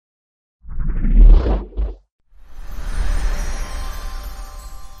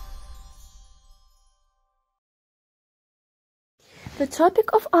The topic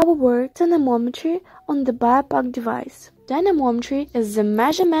of our work, dynamometry on the BIOPAC device. Dynamometry is the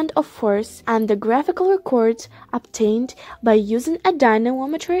measurement of force, and the graphical record obtained by using a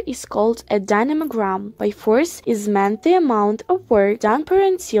dynamometer is called a dynamogram. By force is meant the amount of work done per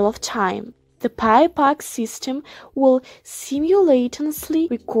until of time. The BIOPAC system will simultaneously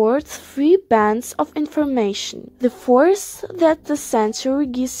record three bands of information: the force that the sensor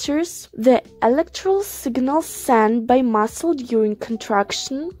registers, the electrical signal sent by muscle during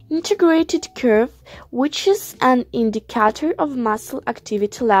contraction, integrated curve, which is an indicator of muscle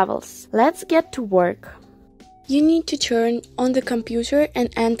activity levels. Let's get to work. You need to turn on the computer and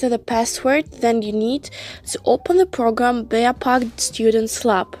enter the password. Then you need to open the program BIOPAC Student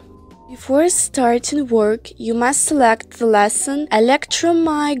Lab. Before starting work, you must select the lesson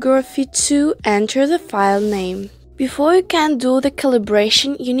Electromyography to enter the file name. Before you can do the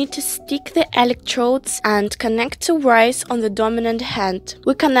calibration, you need to stick the electrodes and connect the wires on the dominant hand.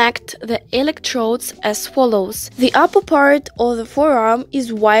 We connect the electrodes as follows. The upper part of the forearm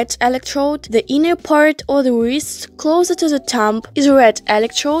is white electrode, the inner part of the wrist closer to the thumb is a red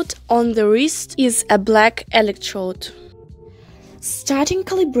electrode, on the wrist is a black electrode. Starting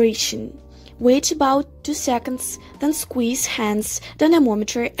calibration. Wait about 2 seconds, then squeeze hands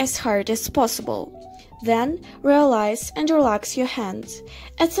dynamometer as hard as possible. Then realize and relax your hands.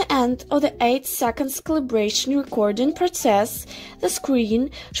 At the end of the 8 seconds calibration recording process, the screen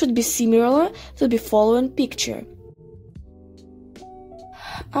should be similar to the following picture.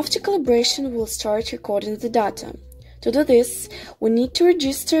 After calibration, we'll start recording the data. To do this, we need to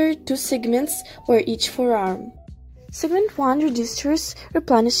register 2 segments for each forearm. Segment 1 registers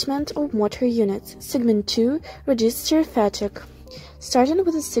replenishment of motor units. Segment 2 registers fatigue. Starting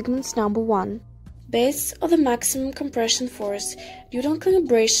with the segment number 1. Based on the maximum compression force, during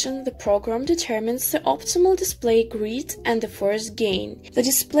calibration, the program determines the optimal display grid and the force gain. The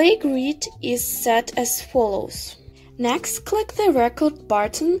display grid is set as follows. Next, click the record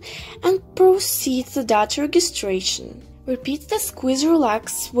button and proceed the data registration. Repeat the squeeze,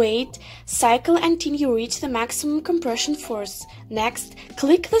 relax, wait, cycle until you reach the maximum compression force. Next,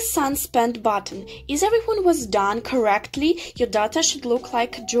 click the suspend button. If everything was done correctly, your data should look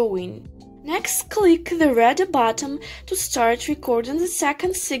like a drawing. Next, click the ready button to start recording the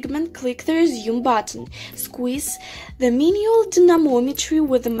second segment. Click the resume button. Squeeze the manual dynamometry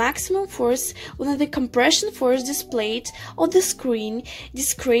with the maximum force when the compression force displayed on the screen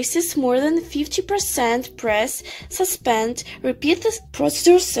decreases more than 50%. Press suspend. Repeat the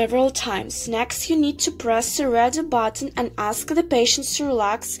procedure several times. Next, you need to press the ready button and ask the patient to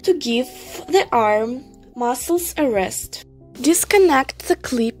relax to give the arm muscles a rest. Disconnect the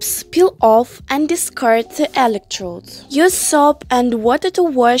clips, peel off and discard the electrodes. Use soap and water to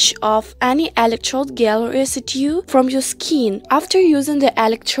wash off any electrode gel residue from your skin. After using the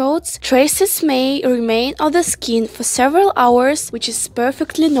electrodes, traces may remain on the skin for several hours, which is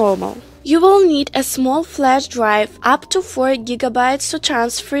perfectly normal. You will need a small flash drive up to 4 GB to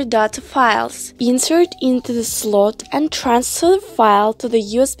transfer data files. Insert into the slot and transfer the file to the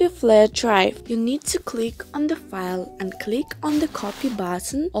USB flash drive. You need to click on the file and click on the copy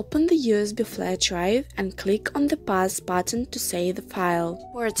button, open the USB flash drive and click on the pass button to save the file.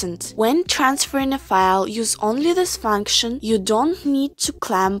 Important: when transferring a file, use only this function. You don't need to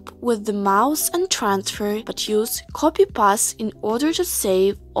clamp with the mouse and transfer, but use copy pass in order to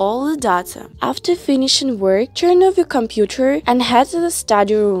save all the data. After finishing work, turn off your computer and head to the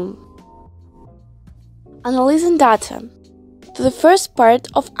study room. Analyzing data. To the first part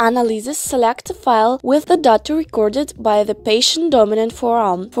of analysis, select a file with the data recorded by the patient dominant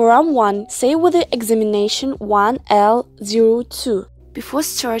forearm. Forearm 1, say with the examination 1L02. Before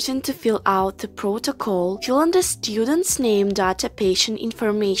starting to fill out the protocol, fill in the student's name, data, patient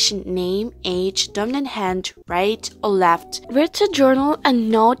information, name, age, dominant hand, right or left. Read the journal and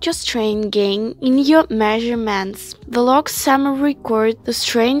note your strain gain in your measurements. The log summary record the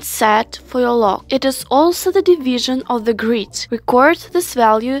strain set for your log. It is also the division of the grid. Record this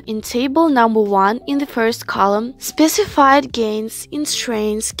value in table number 1 in the first column. Specified gains in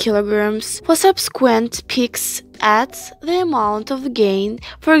strains kilograms. For subsequent peaks, add the amount of the gain,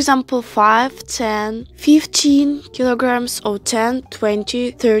 for example 5, 10, 15 kilograms or 10,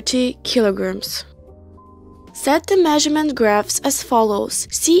 20, 30 kilograms. Set the measurement graphs as follows: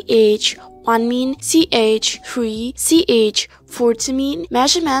 CH 1 mean, CH 3, CH 40 mean.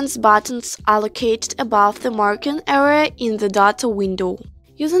 Measurements buttons are located above the marking area in the data window.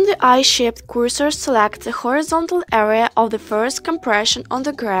 Using the eye-shaped cursor, select the horizontal area of the first compression on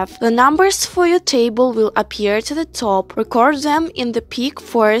the graph. The numbers for your table will appear to the top. Record them in the peak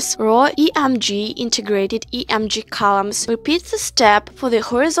force raw EMG integrated EMG columns. Repeat the step for the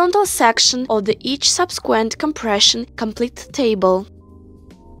horizontal section of each subsequent compression. Complete the table.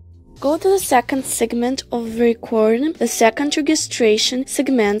 Go to the second segment of the recording. The second registration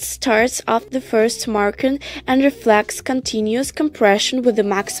segment starts after the first marker and reflects continuous compression with the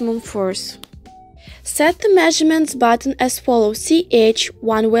maximum force. Set the measurements button as follows: CH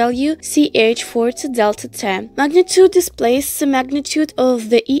 1 value, CH 40 delta T. Magnitude displays the magnitude of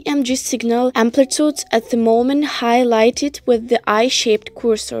the EMG signal amplitude at the moment highlighted with the eye-shaped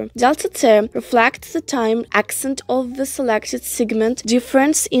cursor. Delta T reflects the time accent of the selected segment,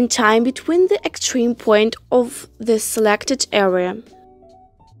 difference in time between the extreme point of the selected area.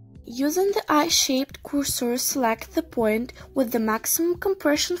 Using the eye-shaped cursor, select the point with the maximum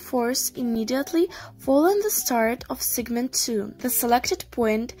compression force immediately following the start of segment 2. The selected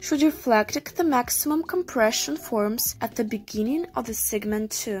point should reflect the maximum compression force at the beginning of the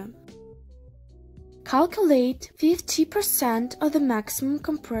segment 2. Calculate 50% of the maximum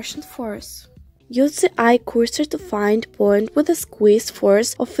compression force. Use the eye cursor to find point with a squeeze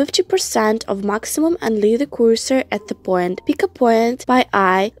force of 50% of maximum and leave the cursor at the point. Pick a point by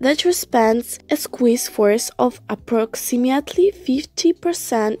eye that corresponds a squeeze force of approximately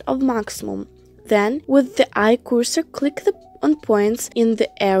 50% of maximum. Then, with the eye cursor, click on points in the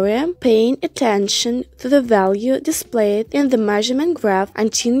area, paying attention to the value displayed in the measurement graph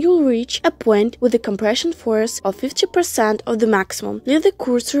until you reach a point with a compression force of 50% of the maximum. Leave the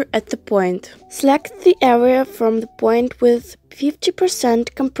cursor at the point. Select the area from the point with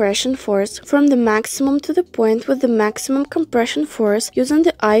 50% compression force from the maximum to the point with the maximum compression force using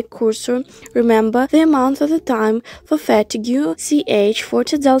the eye cursor. Remember the amount of the time for fatigue CH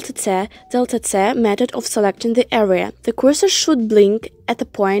 40 delta T method of selecting the area. The cursor should blink at a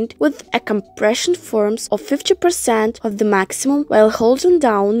point with a compression force of 50% of the maximum while holding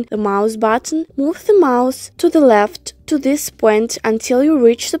down the mouse button. Move the mouse to the left to this point until you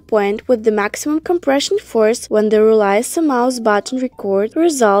reach the point with the maximum compression force. When the release the mouse button, record the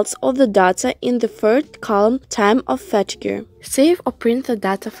results of the data in the third column, time of fatigue. Save or print the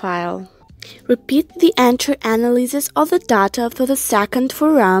data file. Repeat the entry analysis of the data for the second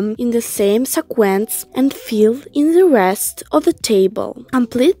forum in the same sequence and fill in the rest of the table.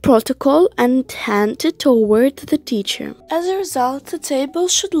 Complete protocol and hand it over to the teacher. As a result, the table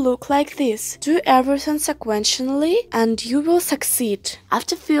should look like this. Do everything sequentially and you will succeed.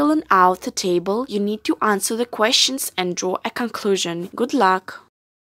 After filling out the table, you need to answer the questions and draw a conclusion. Good luck!